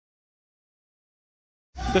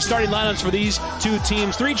the starting lineups for these two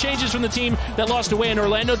teams. 3 changes from the team that lost away in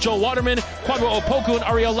Orlando. Joel Waterman, Kwadwo, Opoku, and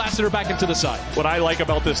Ariel Lassiter back into the side. What I like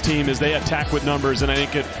about this team is they attack with numbers, and I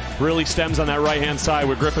think it really stems on that right-hand side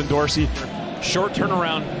with Griffin Dorsey. Short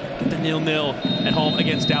turnaround, get the 0-0 at home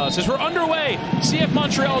against Dallas. As we're underway, CF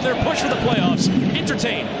Montreal in their push for the playoffs.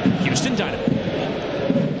 Entertain Houston Dynamo.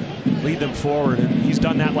 Lead them forward, and he's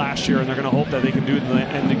done that last year, and they're going to hope that they can do it in the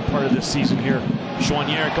ending part of this season here.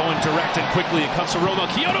 Choinière going direct and quickly. It comes to Romell.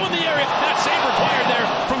 Quioto in the area. That save required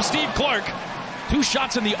there from Steve Clark. 2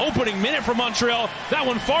 shots in the opening minute for Montreal. That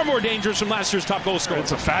one far more dangerous from last year's top goal scorer.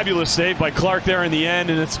 It's a fabulous save by Clark there in the end,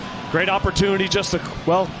 and it's a great opportunity just to,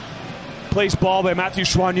 well, place ball by Mathieu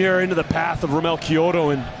Choinière into the path of Romell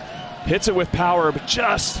Quioto and hits it with power, but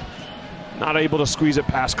just not able to squeeze it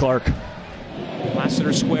past Clark.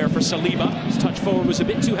 Lassiter square for Saliba. His touch forward was a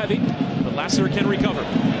bit too heavy, but Lassiter can recover.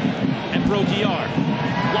 And Broguiar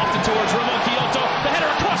lofted towards Romell Quioto. The header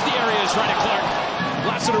across the area is right at Clark.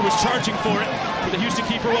 Lassiter was charging for it, but the Houston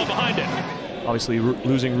keeper well behind it. Obviously,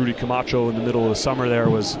 losing Rudy Camacho in the middle of the summer there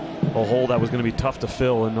was a hole that was going to be tough to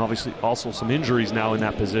fill, and obviously also some injuries now in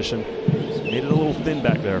that position. It's made it a little thin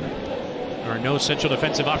back there. There are no central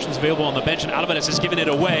defensive options available on the bench, and Alvarez has given it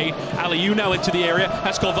away. Aliou now into the area,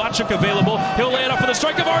 has Kowalczyk available. He'll lay it up for the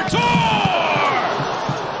strike of Artur!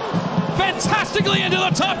 Fantastically into the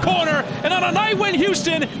top corner, and on a night when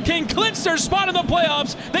Houston can clinch their spot in the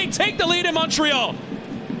playoffs, they take the lead in Montreal.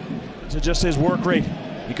 So just his work rate,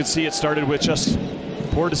 you could see it started with just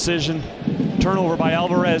poor decision. Turnover by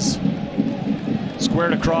Alvarez.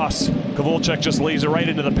 Squared across. Kowalczyk just lays it right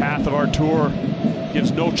into the path of Artur.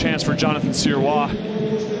 Gives no chance for Jonathan Sirois.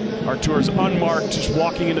 Artur's unmarked, just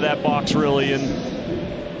walking into that box really, and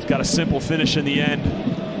he's got a simple finish in the end.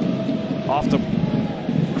 Off the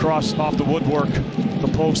cross, off the woodwork, the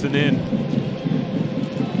post and in.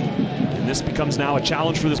 And this becomes now a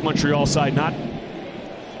challenge for this Montreal side, not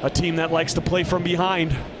a team that likes to play from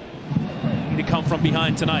behind. Need to come from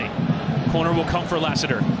behind tonight. Corner will come for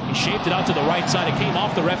Lassiter. He shaped it out to the right side. It came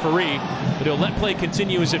off the referee, but he'll let play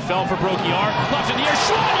continue as it fell for Broguiar. Left in the air,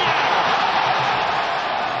 Choinière!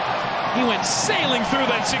 He went sailing through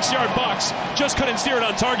that 6-yard box. Just couldn't steer it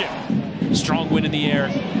on target. Strong wind in the air.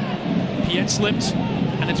 Piet slipped,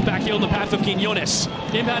 and it's back heel in the path of Quinones.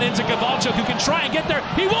 Inbound into Kowalczyk, who can try and get there.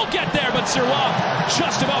 He won't get there, but Sirois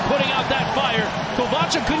just about putting out that fire.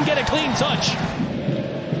 Kowalczyk couldn't get a clean touch.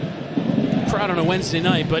 Crowd on a Wednesday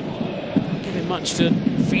night, but much to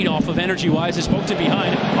feed off of energy-wise. It's poked in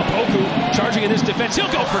behind. Opoku charging in his defense. He'll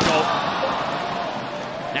go for goal.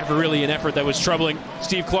 Never really an effort that was troubling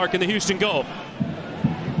Steve Clark in the Houston goal.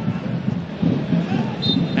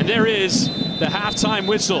 And there is the halftime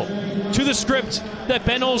whistle to the script that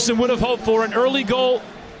Ben Olsen would have hoped for. An early goal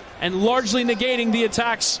and largely negating the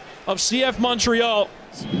attacks of CF Montreal.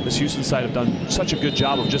 This Houston side have done such a good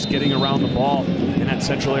job of just getting around the ball in that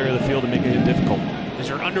central area of the field and making it difficult. As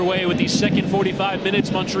they're underway with the second 45 minutes,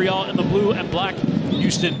 Montreal in the blue and black.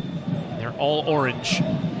 Houston, they're all orange.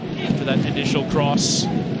 After that initial cross.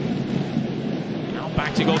 Now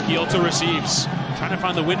back to goal. Quioto receives. Trying to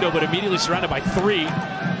find the window, but immediately surrounded by 3.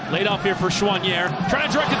 Laid off here for Choinière. Trying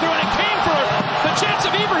to direct it through, and it came for the chance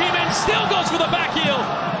of Ibrahim, and still goes for the back heel.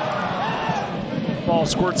 Ball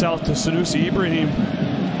squirts out to Sunusi. Ibrahim.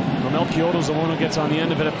 Romell Quioto's the one who gets on the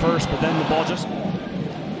end of it at first, but then the ball just...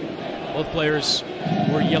 Both players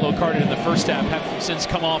were yellow carded in the first half, have since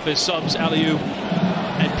come off as subs. Aliou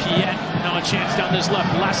and Piet now a chance down this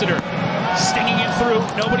left. Lassiter stinging it through.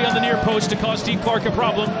 Nobody on the near post to cause Steve Clark a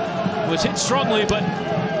problem. Was hit strongly, but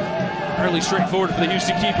fairly straightforward for the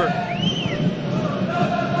Houston keeper.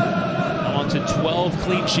 Now on to 12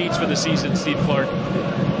 clean sheets for the season, Steve Clark.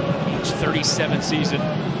 Age 37 season.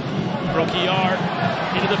 Broguiar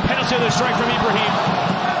into the penalty of the strike from Ibrahim.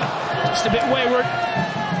 Just a bit wayward.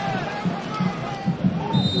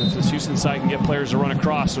 If this Houston side can get players to run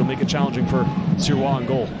across, it'll make it challenging for Sirois on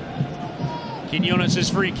goal. Quinones'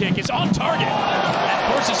 free kick is on target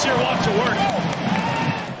and forces Sirois to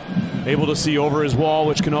work. Able to see over his wall,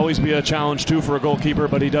 which can always be a challenge too for a goalkeeper,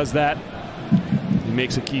 but he does that. He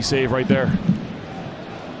makes a key save right there.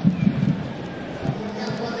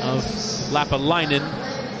 Of Lappalainen,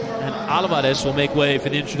 and Alvarez will make way for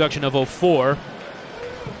the introduction of 04.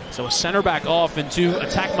 So a center back off and 2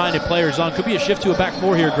 attack-minded players on. Could be a shift to a back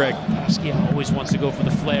 4 here, Greg. Bassi always wants to go for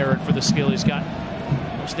the flair and for the skill. He's got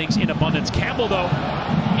those things in abundance. Campbell, though,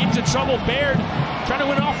 into trouble. Baird trying to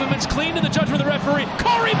win off him. It's clean in the judgment of the referee.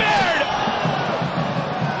 Corey Baird!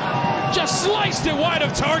 Just sliced it wide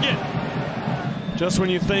of target. Just when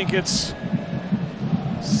you think it's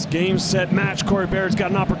Game, set, match. Corey Baird's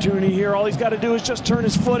got an opportunity here. All he's got to do is just turn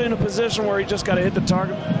his foot in a position where he just got to hit the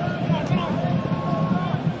target.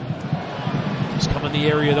 He's come in the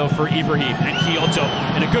area, though, for Ibrahim. And Quioto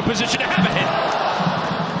in a good position to have a hit.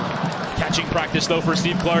 Catching practice, though, for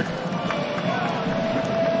Steve Clark.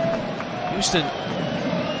 Houston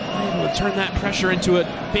able to turn that pressure into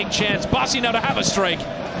a big chance. Bassi now to have a strike.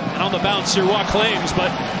 And on the bounce, Sirois claims,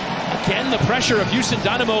 but again, the pressure of Houston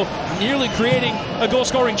Dynamo nearly creating a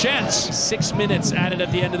goal-scoring chance. 6 minutes added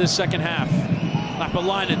at the end of the second half.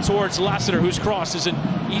 Lappalainen towards Lassiter, whose cross is an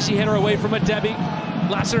easy hitter away from a Debbie.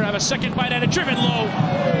 Lassiter have a second bite at it, driven low.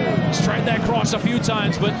 He's tried that cross a few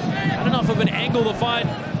times, but not enough of an angle to find.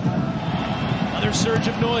 Another surge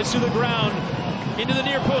of noise to the ground. Into the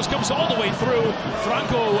near post, comes all the way through.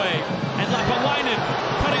 Franco away. And Lappalainen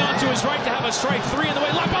cutting onto his right to have a strike. 3 in the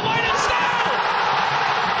way. Lappalainen still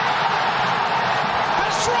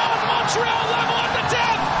has drawn Montreal level at the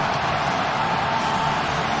 10th.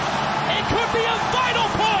 It could be a vital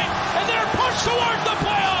point, and they're pushed towards the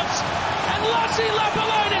playoffs. And Lassi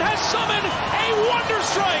Lappalainen has summoned a wonder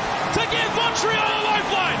strike to give Montreal a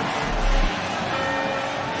lifeline.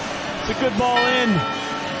 It's a good ball in.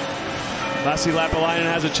 Lassi Lappalainen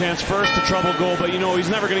has a chance first to trouble goal, but you know he's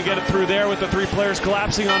never going to get it through there with the 3 players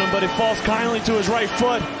collapsing on him, but it falls kindly to his right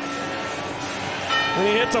foot. And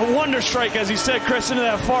he hits a wonder strike, as he said, Chris, into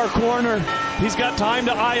that far corner. He's got time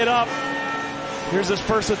to eye it up. Here's his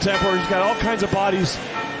first attempt where he's got all kinds of bodies.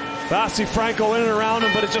 Bassi, Franco in and around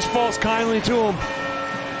him, but it just falls kindly to him.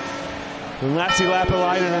 And Lassi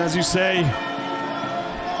Lappalainen, as you say,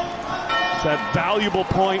 that valuable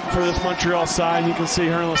point for this Montreal side. You can see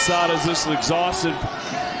Hernan Losada is just exhausted.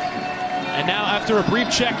 And now, after a brief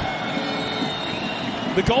check,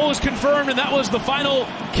 the goal is confirmed, and that was the final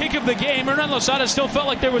kick of the game. Hernan Losada still felt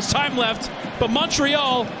like there was time left, but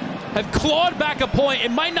Montreal have clawed back a point. It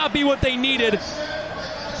might not be what they needed,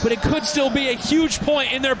 but it could still be a huge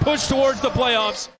point in their push towards the playoffs.